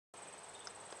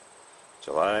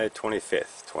July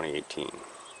 25th, 2018.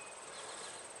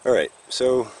 Alright,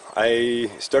 so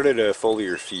I started a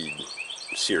foliar feed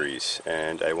series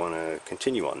and I want to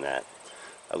continue on that.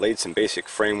 I laid some basic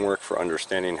framework for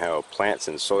understanding how plants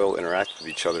and soil interact with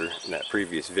each other in that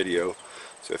previous video.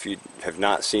 So if you have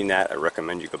not seen that, I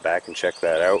recommend you go back and check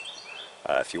that out.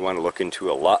 If you want to look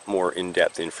into a lot more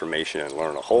in-depth information and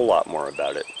learn a whole lot more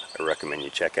about it, I recommend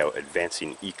you check out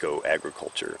Advancing Eco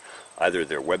Agriculture, either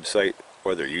their website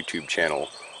or their YouTube channel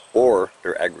or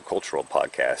their agricultural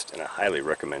podcast, and I highly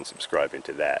recommend subscribing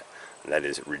to that. And that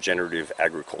is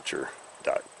regenerativeagriculture.com,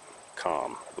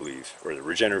 I believe, or the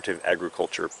Regenerative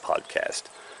Agriculture Podcast.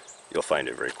 You'll find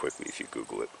it very quickly if you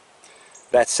Google it.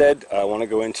 That said, I want to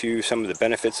go into some of the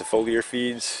benefits of foliar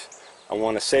feeds. I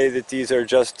want to say that these are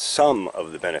just some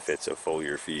of the benefits of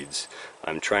foliar feeds.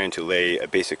 I'm trying to lay a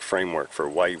basic framework for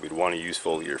why you would want to use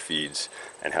foliar feeds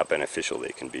and how beneficial they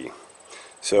can be.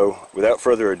 So, without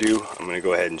further ado, I'm going to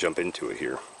go ahead and jump into it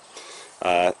here.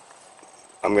 I'm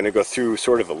going to go through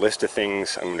sort of a list of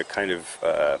things. I'm going to kind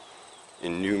of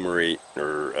enumerate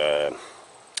or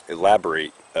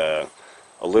elaborate a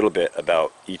little bit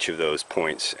about each of those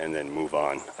points and then move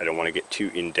on. I don't want to get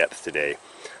too in-depth today.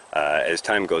 As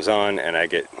time goes on and I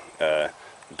get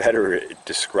better at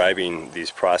describing these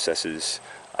processes,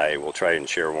 I will try and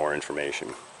share more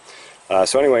information.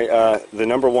 So anyway, the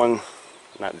number one,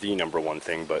 not the number one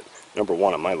thing, but number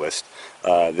one on my list,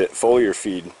 that foliar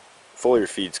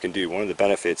feeds can do, one of the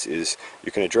benefits is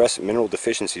you can address mineral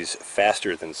deficiencies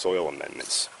faster than soil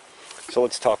amendments. So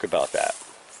let's talk about that.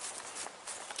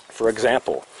 For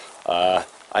example, I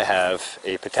have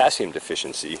a potassium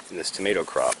deficiency in this tomato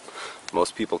crop.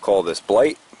 Most people call this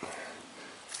blight,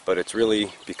 but it's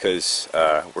really because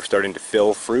we're starting to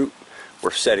fill fruit, we're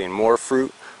setting more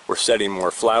fruit, we're setting more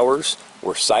flowers,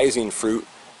 we're sizing fruit,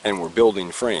 and we're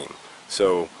building frame.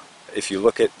 So if you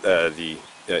look at the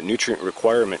nutrient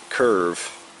requirement curve,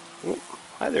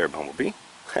 hi there bumblebee.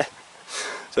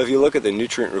 So if you look at the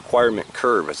nutrient requirement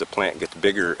curve as the plant gets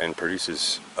bigger and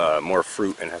produces more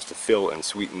fruit and has to fill and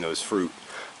sweeten those fruit,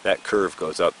 that curve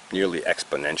goes up nearly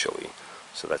exponentially.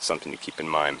 So that's something to keep in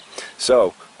mind.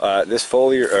 So this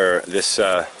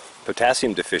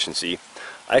potassium deficiency,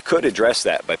 I could address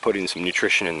that by putting some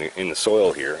nutrition in the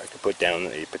soil here. I could put down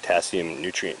a potassium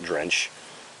nutrient drench.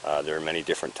 There are many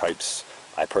different types.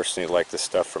 I personally like this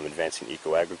stuff from Advancing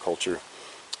Eco Agriculture.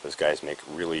 Those guys make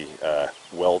really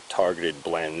well-targeted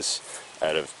blends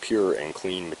out of pure and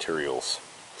clean materials.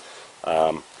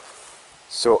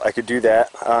 So I could do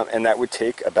that, and that would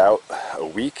take about a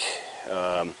week,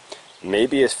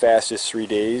 maybe as fast as 3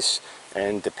 days,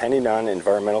 and depending on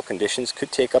environmental conditions,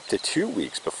 could take up to 2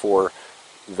 weeks before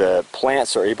the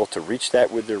plants are able to reach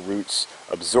that with their roots,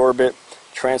 absorb it,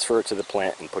 transfer it to the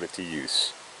plant, and put it to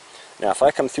use. Now if I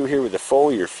come through here with a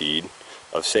foliar feed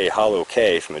of, say, Hollow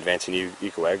K from Advancing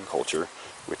Eco Agriculture,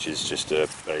 which is just a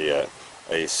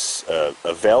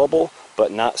available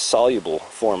but not soluble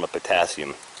form of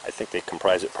potassium. I think they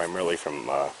comprise it primarily from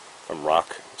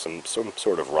rock, some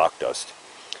sort of rock dust,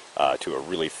 to a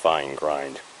really fine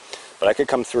grind. But I could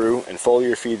come through and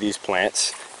foliar feed these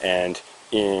plants, and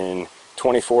in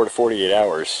 24 to 48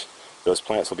 hours, those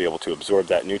plants will be able to absorb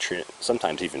that nutrient,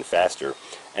 sometimes even faster,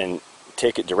 and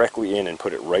take it directly in and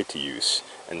put it right to use.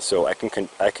 And so I can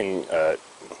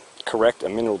correct a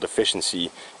mineral deficiency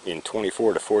in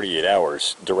 24 to 48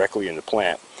 hours directly in the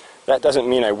plant. That doesn't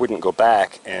mean I wouldn't go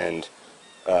back and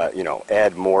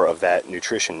add more of that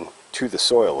nutrition to the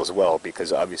soil as well,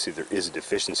 because obviously there is a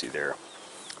deficiency there.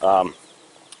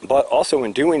 But also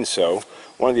in doing so,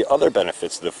 one of the other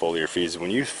benefits of the foliar feed is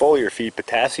when you foliar feed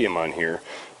potassium on here,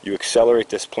 you accelerate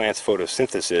this plant's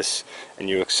photosynthesis, and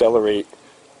you accelerate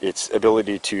its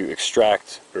ability to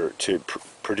extract or to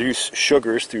produce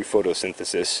sugars through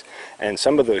photosynthesis, and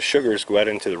some of those sugars go out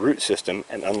into the root system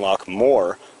and unlock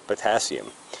more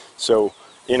potassium. So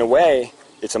in a way,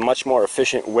 it's a much more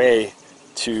efficient way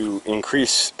to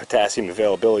increase potassium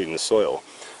availability in the soil.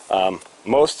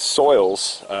 Most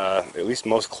soils, at least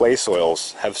most clay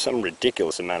soils, have some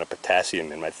ridiculous amount of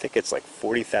potassium, and I think it's like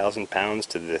 40,000 pounds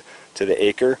to the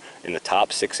acre in the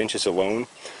top 6 inches alone.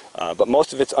 But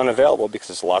most of it's unavailable because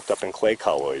it's locked up in clay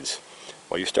colloids.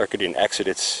 While you start getting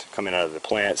exudates coming out of the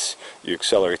plants, you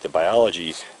accelerate the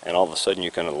biology, and all of a sudden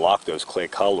you can unlock those clay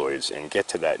colloids and get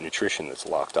to that nutrition that's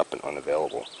locked up and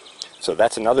unavailable. So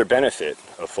that's another benefit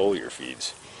of foliar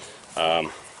feeds.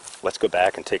 Let's go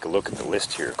back and take a look at the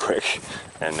list here quick,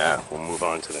 and we'll move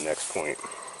on to the next point.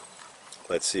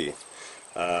 Let's see.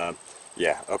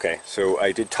 Yeah, okay, so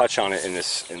I did touch on it in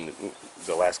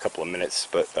the last couple of minutes,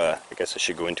 but I guess I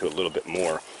should go into a little bit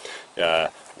more.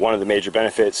 One of the major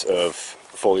benefits of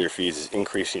foliar feeds is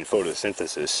increasing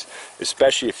photosynthesis,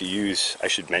 especially if you use, I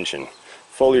should mention,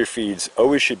 foliar feeds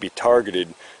always should be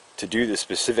targeted to do the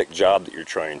specific job that you're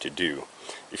trying to do.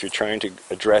 If you're trying to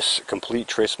address complete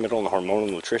trace mineral and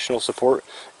hormonal nutritional support,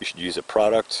 you should use a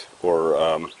product, or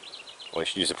well, you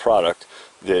should use a product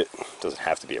that doesn't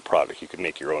have to be a product. You could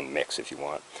make your own mix if you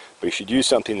want, but you should use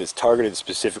something that's targeted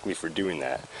specifically for doing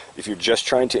that. If you're just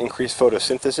trying to increase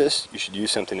photosynthesis, you should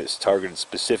use something that's targeted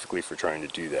specifically for trying to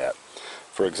do that.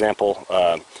 For example,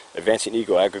 Advancing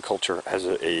Eco Agriculture has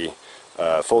a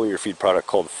foliar feed product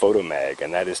called Photomag,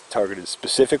 and that is targeted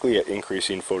specifically at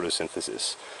increasing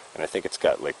photosynthesis. And I think it's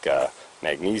got like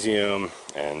magnesium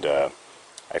and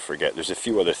I forget. There's a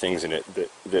few other things in it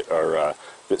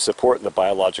that support the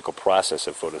biological process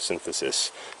of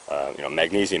photosynthesis. You know,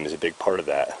 magnesium is a big part of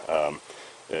that.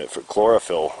 For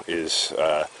chlorophyll is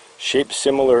shaped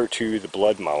similar to the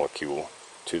blood molecule,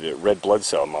 to the red blood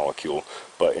cell molecule,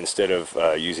 but instead of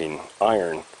using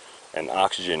iron and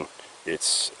oxygen,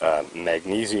 it's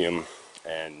magnesium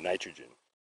and nitrogen.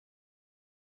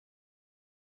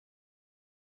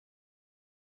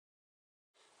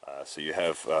 So you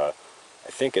have, I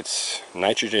think it's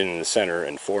nitrogen in the center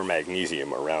and 4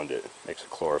 magnesium around it. Makes a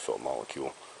chlorophyll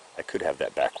molecule. I could have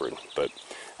that backward, but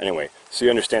anyway, so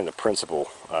you understand the principle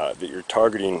that you're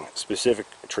targeting specific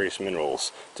trace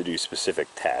minerals to do specific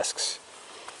tasks.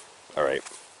 All right,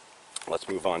 let's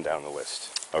move on down the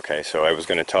list. Okay, so I was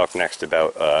going to talk next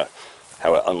about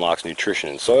how it unlocks nutrition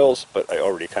in soils, but I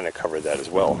already kind of covered that as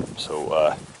well.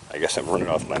 So I guess I'm running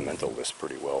off my mental list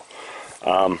pretty well.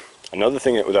 Another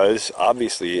thing it does,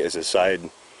 obviously, as a side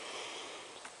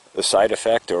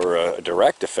effect or a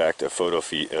direct effect of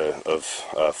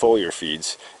foliar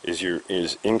feeds,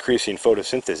 is increasing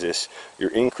photosynthesis.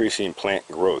 You're increasing plant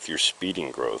growth. You're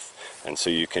speeding growth, and so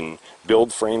you can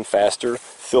build frame faster,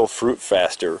 fill fruit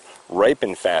faster,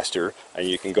 ripen faster, and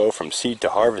you can go from seed to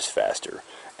harvest faster.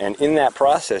 And in that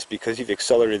process, because you've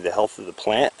accelerated the health of the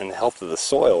plant and the health of the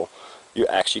soil, you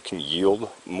actually can yield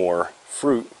more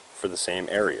fruit for the same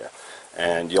area.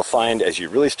 And you'll find as you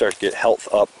really start to get health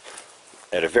up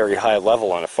at a very high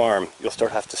level on a farm, you'll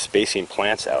start to have to spacing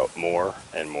plants out more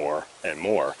and more and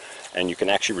more. And you can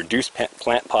actually reduce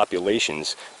plant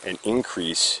populations and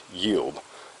increase yield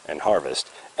and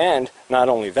harvest. And not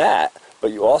only that,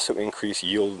 but you also increase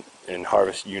yield and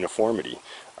harvest uniformity.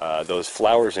 Those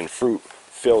flowers and fruit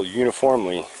fill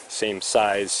uniformly, same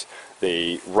size,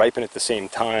 they ripen at the same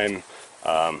time.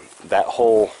 That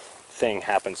whole thing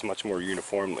happens much more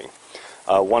uniformly.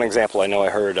 One example I know I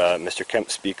heard Mr. Kemp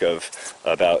speak of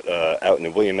about out in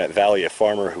the Willamette Valley, a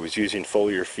farmer who was using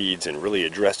foliar feeds and really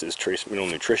addressed his trace mineral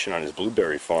nutrition on his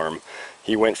blueberry farm.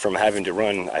 He went from having to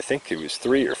run, I think it was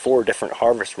 3 or 4 different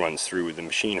harvest runs through the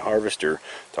machine harvester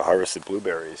to harvest the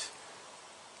blueberries.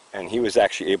 And he was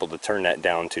actually able to turn that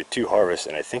down to 2 harvests,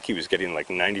 and I think he was getting like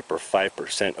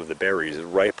 95% of the berries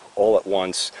ripe all at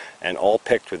once and all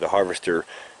picked with the harvester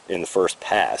in the first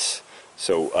pass.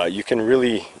 So you can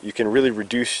really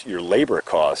reduce your labor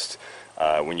cost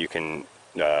when you can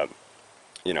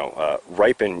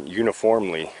ripen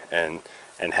uniformly and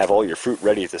have all your fruit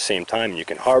ready at the same time. You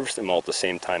can harvest them all at the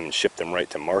same time and ship them right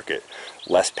to market.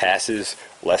 Less passes,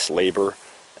 less labor,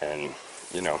 and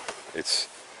you know, it's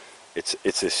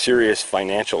a serious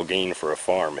financial gain for a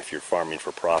farm if you're farming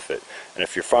for profit. And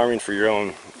if you're farming for your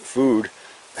own food,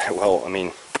 well, I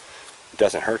mean, it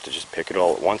doesn't hurt to just pick it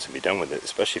all at once and be done with it,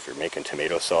 especially if you're making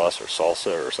tomato sauce or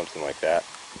salsa or something like that.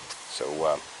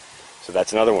 So so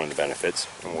that's another one of the benefits,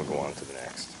 and we'll go on to the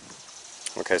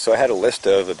next. Okay, so I had a list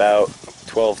of about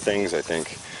 12 things, I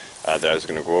think, that I was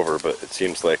going to go over, but it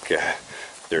seems like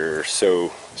they're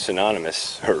so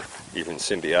synonymous, or even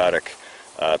symbiotic,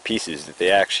 pieces that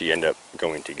they actually end up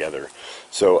going together.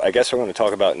 So I guess what I'm going to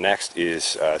talk about next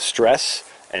is stress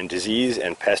and disease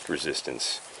and pest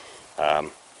resistance.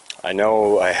 I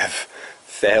know I have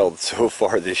failed so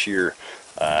far this year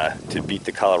to beat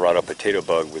the Colorado potato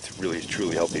bug with really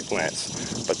truly healthy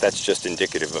plants, but that's just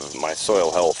indicative of my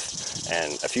soil health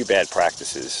and a few bad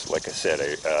practices. Like I said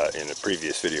in a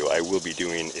previous video, I will be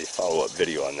doing a follow-up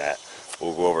video on that.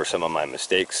 We'll go over some of my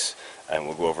mistakes, and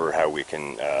we'll go over how we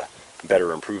can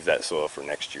better improve that soil for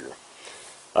next year.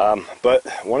 But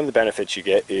one of the benefits you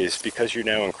get is because you're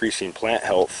now increasing plant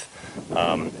health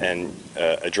and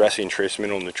addressing trace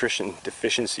mineral nutrition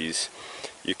deficiencies,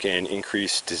 you can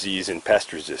increase disease and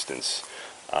pest resistance.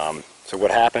 So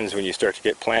what happens when you start to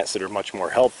get plants that are much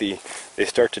more healthy, they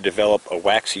start to develop a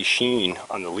waxy sheen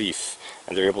on the leaf,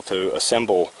 and they're able to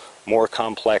assemble more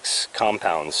complex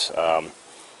compounds.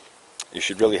 You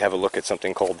should really have a look at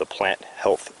something called the plant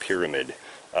health pyramid.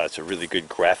 It's a really good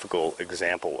graphical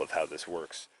example of how this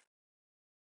works.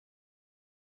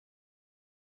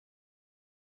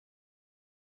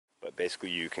 But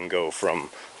basically you can go from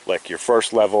like your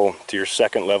first level to your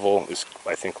second level is,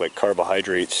 I think, like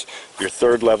carbohydrates. Your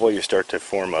third level you start to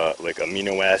form like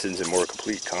amino acids and more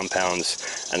complete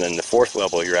compounds, and then the fourth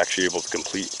level you're actually able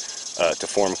to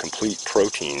form complete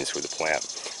proteins with the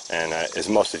plant. And as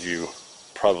most of you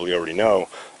probably already know,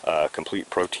 complete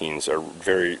proteins are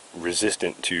very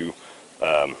resistant to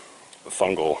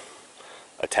fungal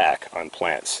attack on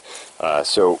plants.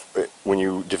 So when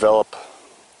you develop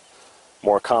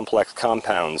more complex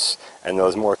compounds, and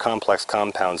those more complex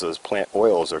compounds, those plant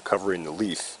oils, are covering the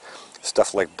leaf,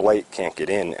 stuff like blight can't get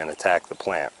in and attack the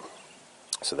plant.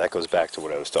 So that goes back to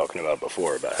what I was talking about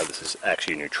before, about how this is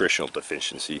actually a nutritional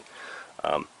deficiency.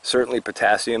 Certainly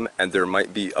potassium, and there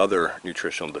might be other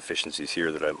nutritional deficiencies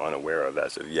here that I'm unaware of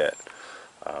as of yet.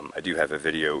 I do have a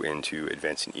video into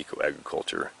advancing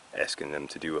eco-agriculture, asking them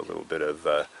to do a little bit of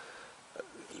a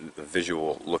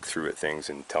visual look through at things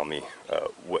and tell me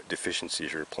what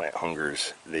deficiencies or plant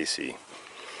hungers they see.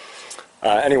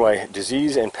 Anyway,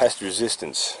 disease and pest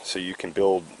resistance, so you can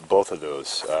build both of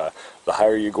those. The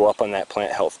higher you go up on that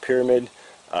plant health pyramid,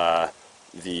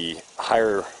 the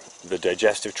higher the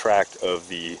digestive tract of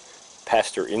the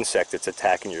pest or insect that's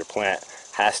attacking your plant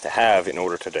has to have in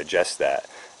order to digest that.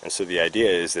 And so the idea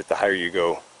is that the higher you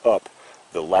go up,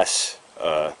 the less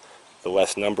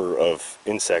number of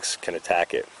insects can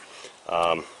attack it.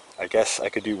 I guess I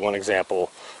could do one example.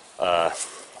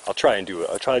 I'll try and do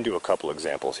a couple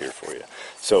examples here for you.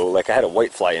 So, like, I had a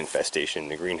whitefly infestation in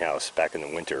the greenhouse back in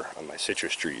the winter on my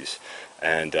citrus trees,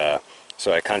 and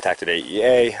so I contacted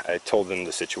AEA. I told them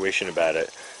the situation about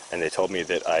it, and they told me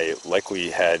that I likely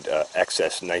had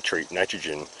excess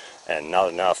nitrogen and not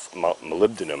enough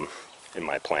molybdenum in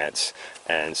my plants,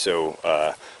 and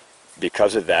so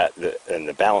because of that, and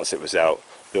the balance that was out,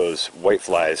 those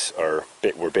whiteflies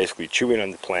were basically chewing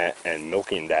on the plant and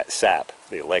milking that sap.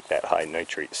 They like that high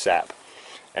nitrate sap.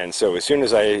 And so as soon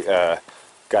as I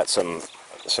got some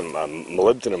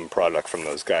molybdenum product from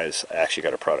those guys, I actually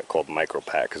got a product called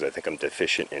MicroPack, because I think I'm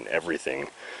deficient in everything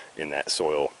in that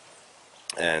soil.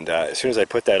 And as soon as I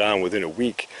put that on, within a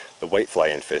week, the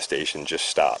whitefly infestation just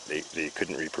stopped. They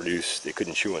couldn't reproduce, they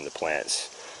couldn't chew on the plants,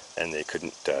 and they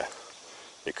couldn't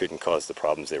cause the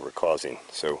problems they were causing.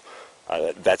 So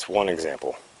that's one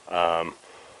example. I'm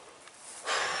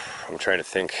trying to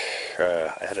think.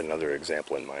 I had another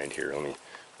example in mind here. Let me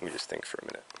just think for a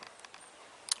minute.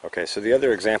 Okay, so the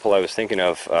other example I was thinking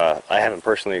of, I haven't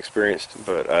personally experienced,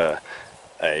 but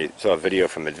I saw a video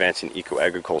from Advancing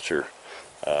Eco-Agriculture.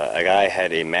 A guy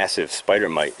had a massive spider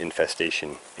mite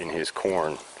infestation in his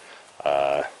corn,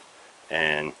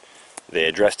 and they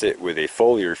addressed it with a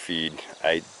foliar feed.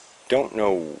 I don't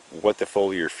know what the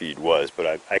foliar feed was,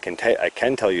 but I can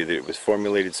tell you that it was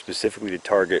formulated specifically to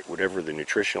target whatever the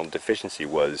nutritional deficiency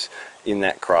was in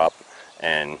that crop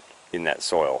and in that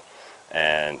soil.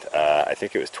 And I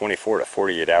think it was 24 to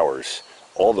 48 hours,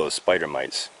 all those spider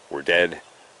mites were dead,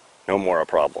 no more a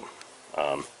problem.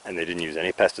 And they didn't use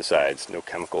any pesticides, no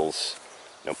chemicals,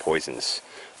 no poisons.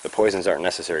 The poisons aren't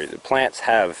necessary. The plants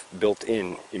have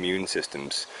built-in immune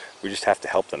systems. We just have to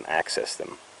help them access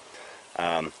them.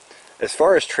 As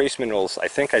far as trace minerals, I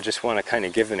think I just want to kind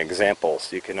of give an example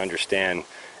so you can understand.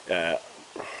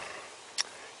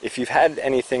 If you've had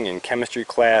anything in chemistry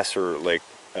class or like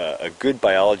a good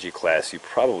biology class, you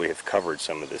probably have covered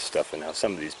some of this stuff and how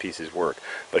some of these pieces work.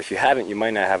 But if you haven't, you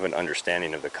might not have an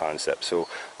understanding of the concept. So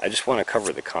I just want to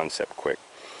cover the concept quick.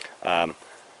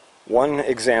 One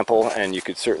example, and you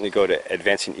could certainly go to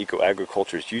Advancing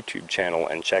Eco-Agriculture's YouTube channel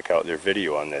and check out their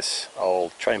video on this.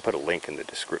 I'll try and put a link in the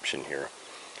description here.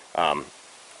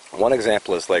 One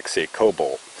example is, like, say,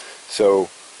 cobalt. So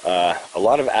a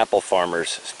lot of apple farmers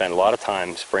spend a lot of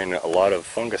time spraying a lot of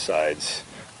fungicides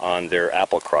on their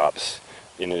apple crops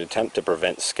in an attempt to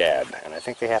prevent scab, and I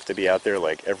think they have to be out there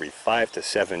like every 5 to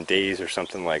 7 days or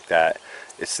something like that.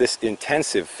 It's this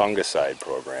intensive fungicide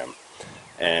program,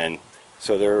 and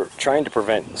so they're trying to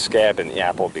prevent scab in the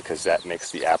apple because that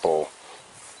makes the apple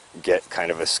get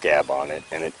kind of a scab on it,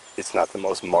 and it's not the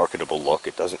most marketable look.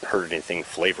 It doesn't hurt anything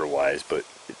flavor-wise, but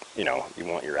you know, you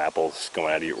want your apples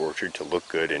going out of your orchard to look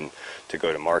good and to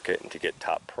go to market and to get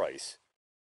top price.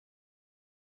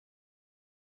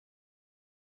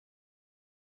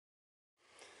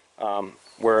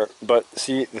 But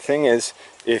see, the thing is,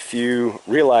 if you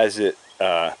realize that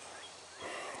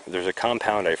there's a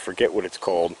compound, I forget what it's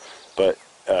called, but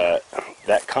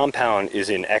that compound is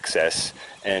in excess,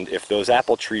 and if those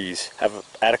apple trees have an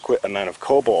adequate amount of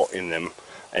cobalt in them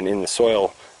and in the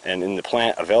soil and in the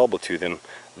plant available to them,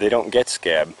 they don't get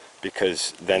scab,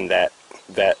 because then that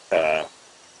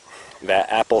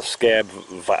apple scab,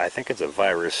 I think it's a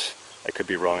virus, I could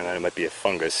be wrong on that, it might be a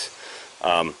fungus,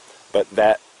 but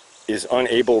that is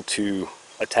unable to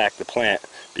attack the plant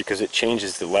because it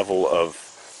changes the level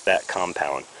of that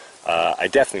compound. I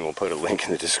definitely will put a link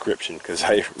in the description because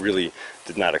I really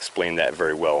did not explain that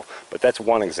very well, but that's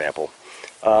one example.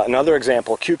 Another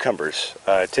example, cucumbers.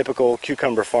 Typical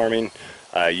cucumber farming,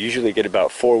 usually get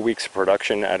about 4 weeks of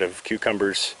production out of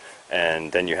cucumbers,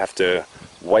 and then you have to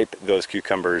wipe those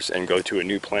cucumbers and go to a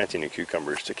new planting of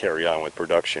cucumbers to carry on with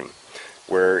production.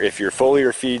 Where if your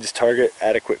foliar feeds target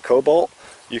adequate cobalt,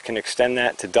 you can extend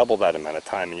that to double that amount of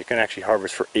time, and you can actually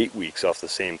harvest for 8 weeks off the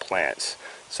same plants.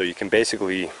 So you can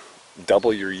basically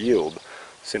double your yield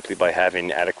simply by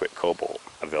having adequate cobalt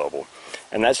available.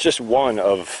 And that's just one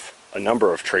of a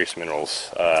number of trace minerals,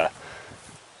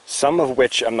 some of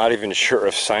which I'm not even sure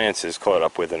if science is caught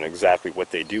up with and exactly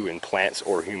what they do in plants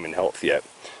or human health yet.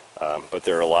 But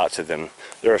there are lots of them.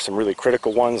 There are some really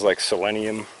critical ones like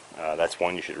selenium. That's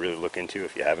one you should really look into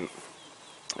if you haven't.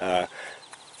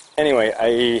 Anyway,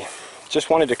 I just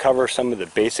wanted to cover some of the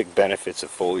basic benefits of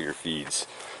foliar feeds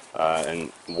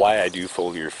and why I do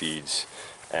foliar feeds,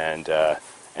 and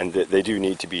that they do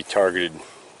need to be targeted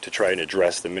to try and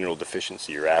address the mineral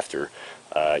deficiency you're after.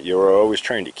 You're always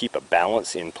trying to keep a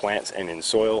balance in plants and in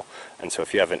soil, and so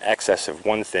if you have an excess of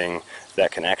one thing,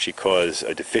 that can actually cause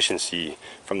a deficiency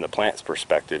from the plant's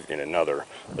perspective in another,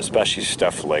 especially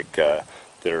stuff like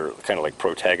they're kind of like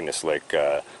protagonists like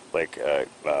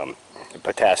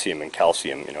potassium and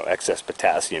calcium. You know, excess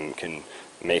potassium can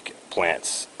make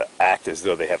plants act as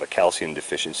though they have a calcium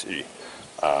deficiency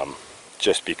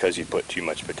just because you put too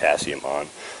much potassium on.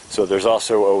 So there's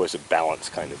also always a balance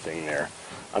kind of thing there.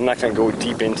 I'm not going to go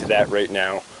deep into that right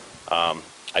now.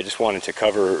 I just wanted to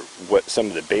cover what some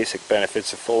of the basic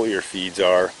benefits of foliar feeds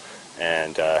are,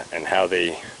 and how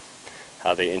they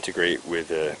integrate with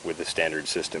the standard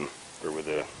system, or with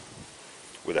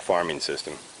a farming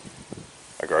system,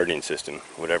 a gardening system,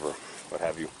 whatever, what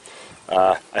have you.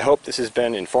 I hope this has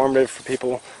been informative for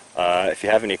people. If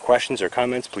you have any questions or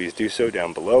comments, please do so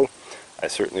down below. I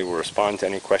certainly will respond to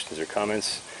any questions or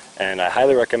comments, and I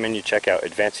highly recommend you check out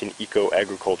Advancing Eco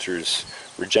Agriculture's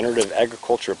Regenerative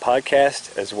Agriculture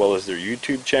podcast, as well as their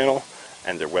YouTube channel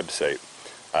and their website.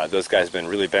 Those guys have been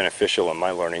really beneficial on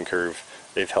my learning curve.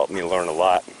 They've helped me learn a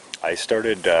lot. I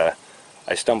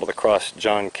stumbled across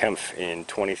John Kempf in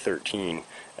 2013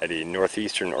 at a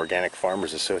Northeastern Organic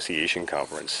Farmers Association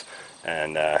conference,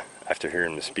 and after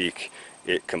hearing him speak,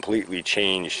 it completely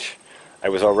changed. I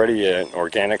was already an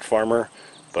organic farmer,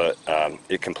 but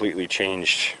it completely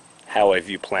changed how I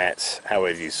view plants, how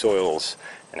I view soils,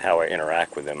 and how I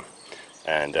interact with them.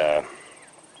 And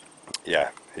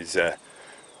yeah, he's a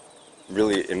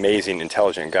really amazing,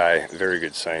 intelligent guy, very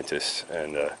good scientist,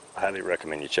 and I highly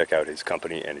recommend you check out his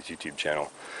company and his YouTube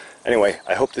channel. Anyway,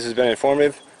 I hope this has been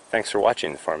informative. Thanks for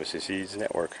watching the Farmacy Seeds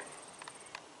Network.